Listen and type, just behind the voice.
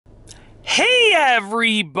Hey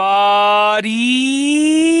everybody!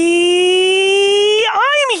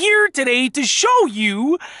 I'm here today to show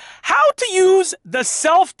you how to use the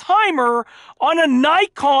self-timer on a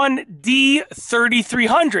Nikon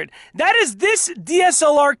D3300. That is this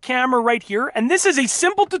DSLR camera right here, and this is a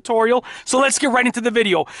simple tutorial, so let's get right into the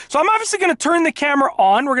video. So I'm obviously going to turn the camera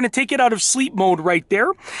on. We're going to take it out of sleep mode right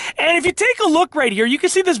there. And if you take a look right here, you can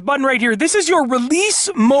see this button right here. This is your release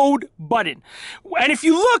mode button. And if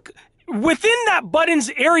you look, within that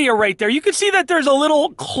button's area right there, you can see that there's a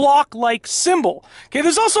little clock-like symbol. Okay,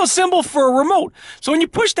 there's also a symbol for a remote. So when you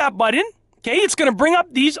push that button, okay, it's going to bring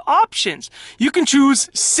up these options. You can choose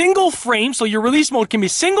single frame, so your release mode can be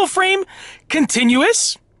single frame,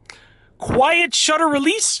 continuous, quiet shutter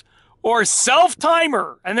release, or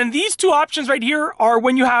self-timer. And then these two options right here are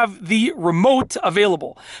when you have the remote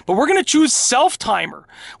available. But we're going to choose self-timer.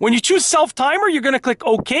 When you choose self-timer, you're going to click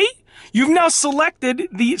OK. You've now selected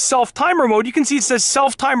the self-timer mode. You can see it says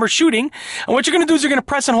self-timer shooting. And what you're going to do is you're going to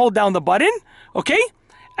press and hold down the button, okay?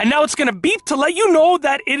 And now it's going to beep to let you know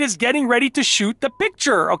that it is getting ready to shoot the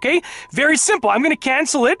picture, okay? Very simple. I'm going to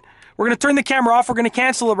cancel it. We're going to turn the camera off. We're going to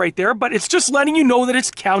cancel it right there, but it's just letting you know that it's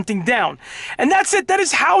counting down. And that's it. That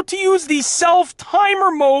is how to use the self-timer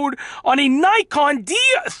mode on a Nikon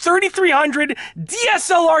D3300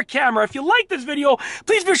 DSLR camera. If you like this video,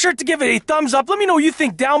 please be sure to give it a thumbs up. Let me know what you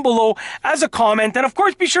think down below as a comment. And of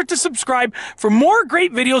course, be sure to subscribe for more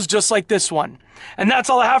great videos just like this one. And that's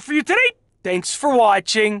all I have for you today. Thanks for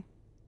watching.